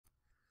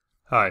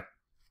Hi,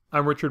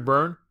 I'm Richard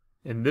Byrne.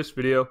 In this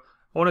video,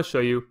 I want to show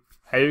you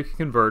how you can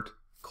convert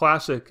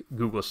classic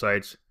Google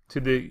Sites to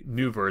the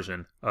new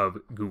version of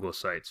Google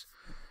Sites.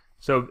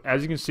 So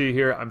as you can see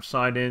here, I'm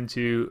signed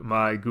into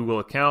my Google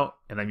account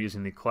and I'm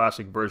using the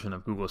classic version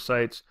of Google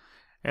Sites.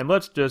 And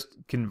let's just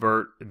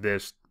convert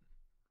this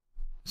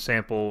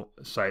sample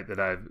site that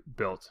I've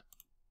built.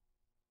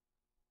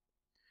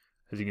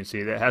 As you can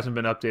see, that hasn't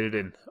been updated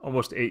in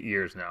almost 8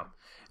 years now.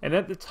 And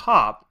at the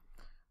top,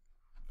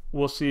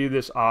 we'll see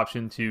this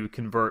option to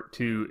convert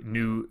to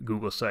new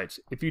Google Sites.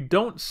 If you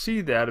don't see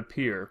that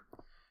appear,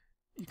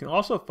 you can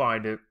also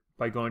find it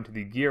by going to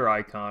the gear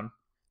icon,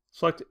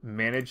 select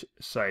Manage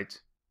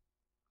Site,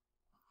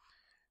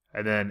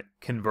 and then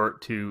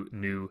Convert to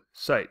New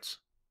Sites.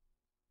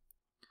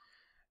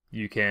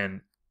 You can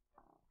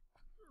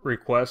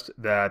request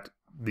that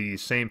the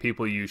same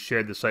people you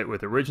shared the site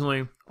with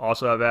originally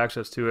also have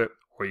access to it,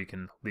 or you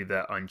can leave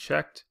that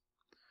unchecked.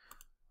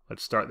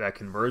 Let's start that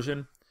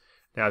conversion.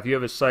 Now, if you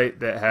have a site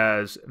that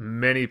has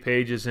many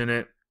pages in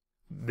it,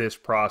 this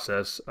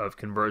process of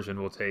conversion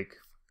will take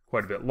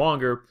quite a bit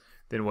longer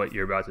than what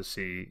you're about to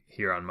see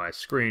here on my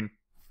screen,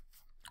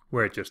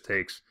 where it just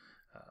takes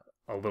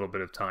a little bit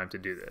of time to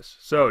do this.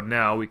 So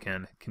now we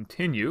can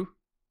continue.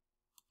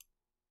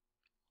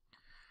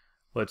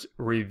 Let's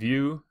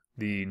review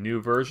the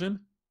new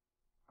version.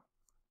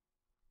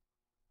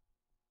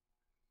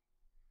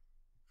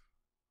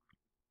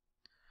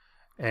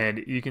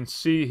 And you can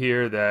see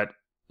here that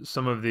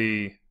some of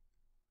the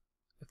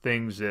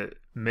things that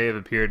may have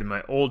appeared in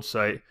my old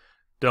site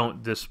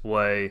don't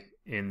display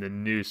in the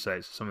new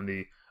site. So some of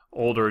the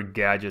older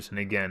gadgets, and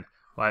again,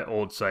 my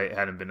old site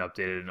hadn't been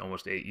updated in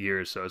almost 8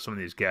 years, so some of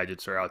these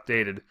gadgets are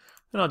outdated,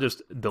 and I'll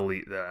just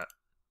delete that.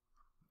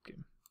 Okay.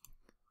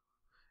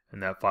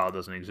 And that file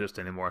doesn't exist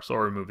anymore, so I'll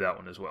remove that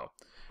one as well.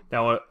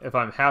 Now, if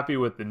I'm happy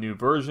with the new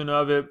version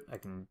of it, I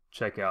can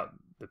check out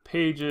the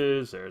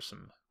pages. There's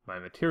my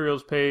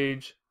materials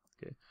page.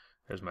 Okay.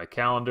 There's my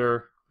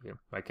calendar. Okay.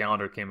 My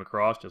calendar came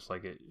across just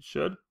like it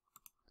should.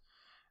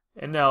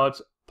 And now let's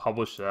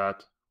publish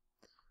that.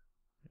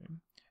 Okay.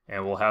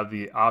 And we'll have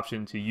the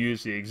option to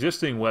use the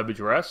existing web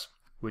address,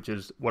 which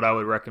is what I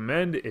would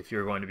recommend if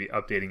you're going to be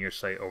updating your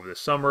site over the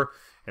summer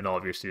and all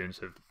of your students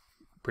have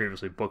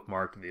previously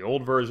bookmarked the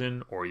old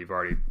version, or you've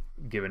already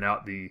given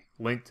out the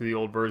link to the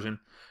old version.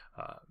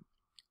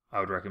 I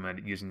would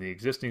recommend using the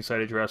existing site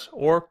address,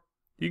 or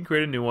you can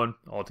create a new one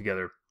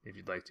altogether if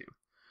you'd like to.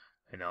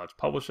 And now let's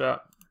publish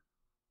that.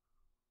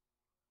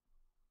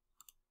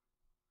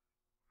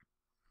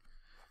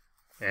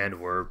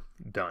 And we're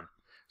done.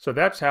 So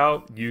that's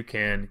how you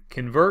can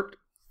convert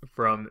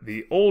from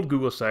the old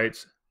Google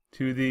Sites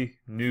to the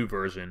new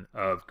version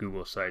of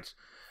Google Sites.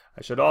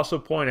 I should also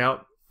point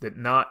out that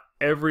not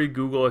every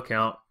Google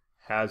account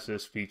has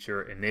this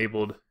feature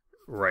enabled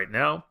right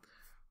now.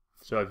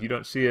 So if you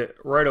don't see it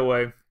right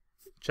away,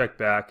 check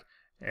back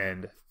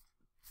and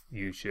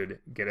you should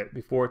get it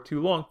before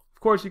too long.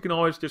 Of course, you can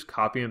always just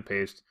copy and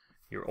paste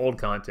your old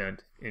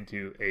content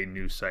into a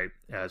new site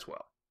as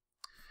well.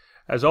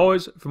 As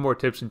always, for more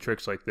tips and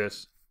tricks like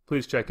this,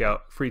 please check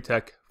out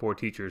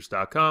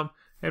freetechforteachers.com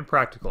and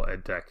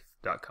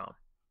practicaledtech.com.